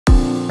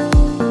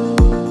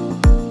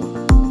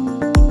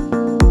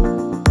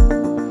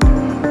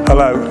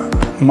Hello,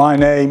 my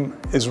name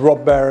is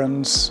Rob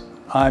Behrens.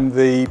 I'm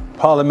the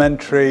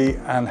Parliamentary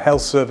and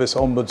Health Service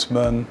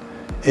Ombudsman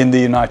in the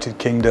United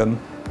Kingdom.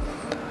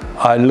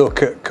 I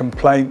look at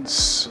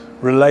complaints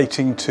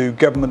relating to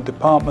government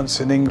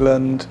departments in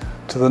England,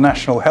 to the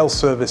National Health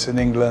Service in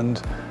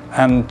England,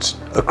 and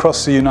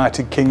across the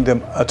United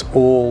Kingdom at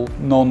all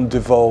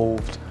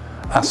non-devolved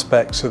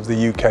aspects of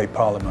the UK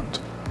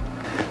Parliament.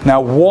 Now,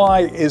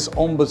 why is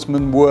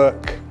Ombudsman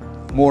work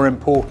more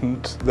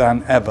important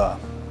than ever?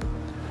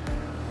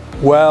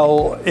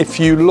 Well, if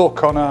you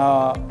look on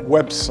our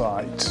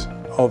website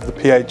of the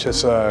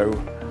PHSO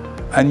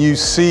and you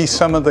see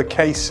some of the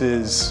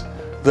cases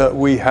that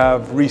we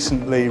have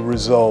recently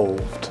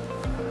resolved,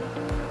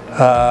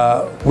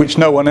 which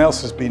no one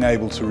else has been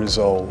able to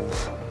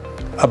resolve,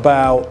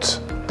 about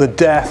the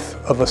death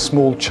of a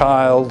small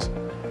child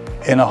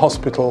in a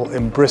hospital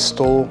in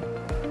Bristol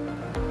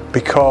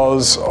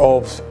because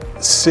of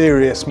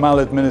serious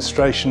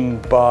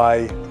maladministration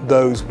by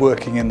those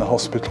working in the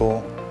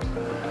hospital,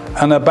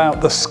 and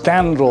about the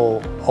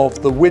scandal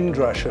of the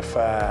Windrush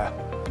affair,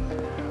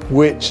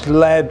 which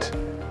led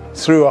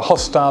through a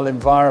hostile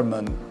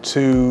environment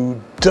to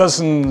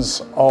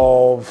dozens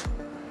of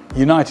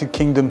United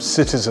Kingdom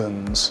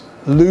citizens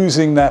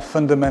losing their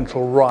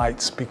fundamental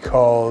rights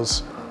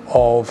because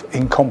of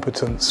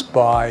incompetence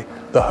by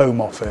the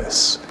Home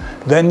Office.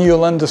 Then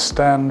you'll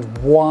understand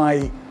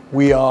why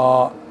we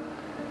are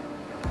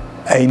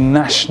a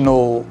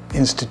national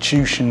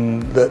institution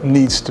that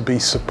needs to be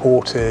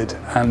supported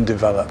and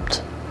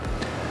developed.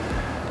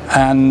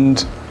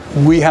 And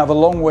we have a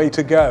long way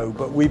to go,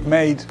 but we've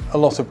made a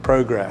lot of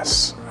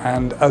progress.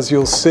 And as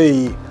you'll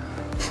see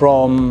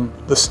from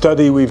the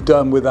study we've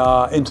done with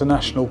our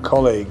international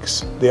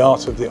colleagues, The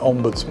Art of the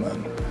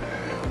Ombudsman,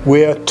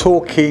 we're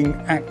talking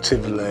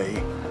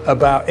actively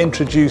about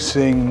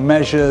introducing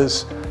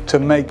measures to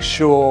make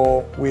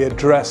sure we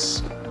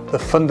address the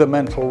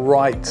fundamental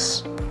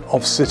rights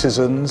of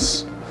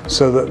citizens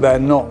so that they're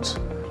not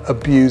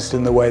abused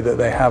in the way that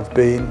they have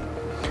been.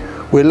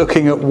 We're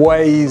looking at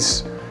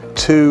ways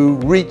to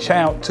reach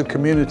out to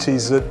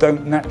communities that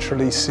don't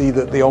naturally see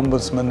that the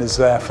Ombudsman is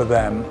there for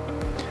them.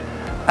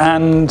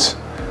 And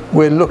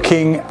we're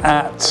looking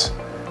at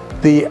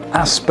the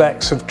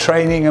aspects of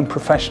training and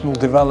professional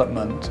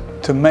development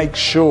to make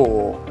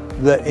sure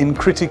that in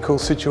critical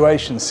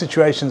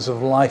situations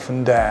of life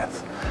and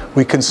death,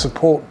 we can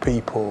support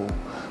people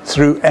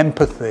through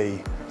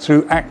empathy,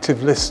 through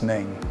active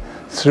listening,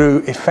 through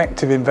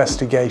effective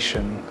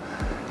investigation,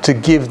 to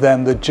give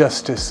them the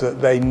justice that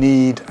they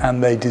need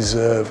and they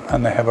deserve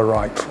and they have a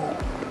right for.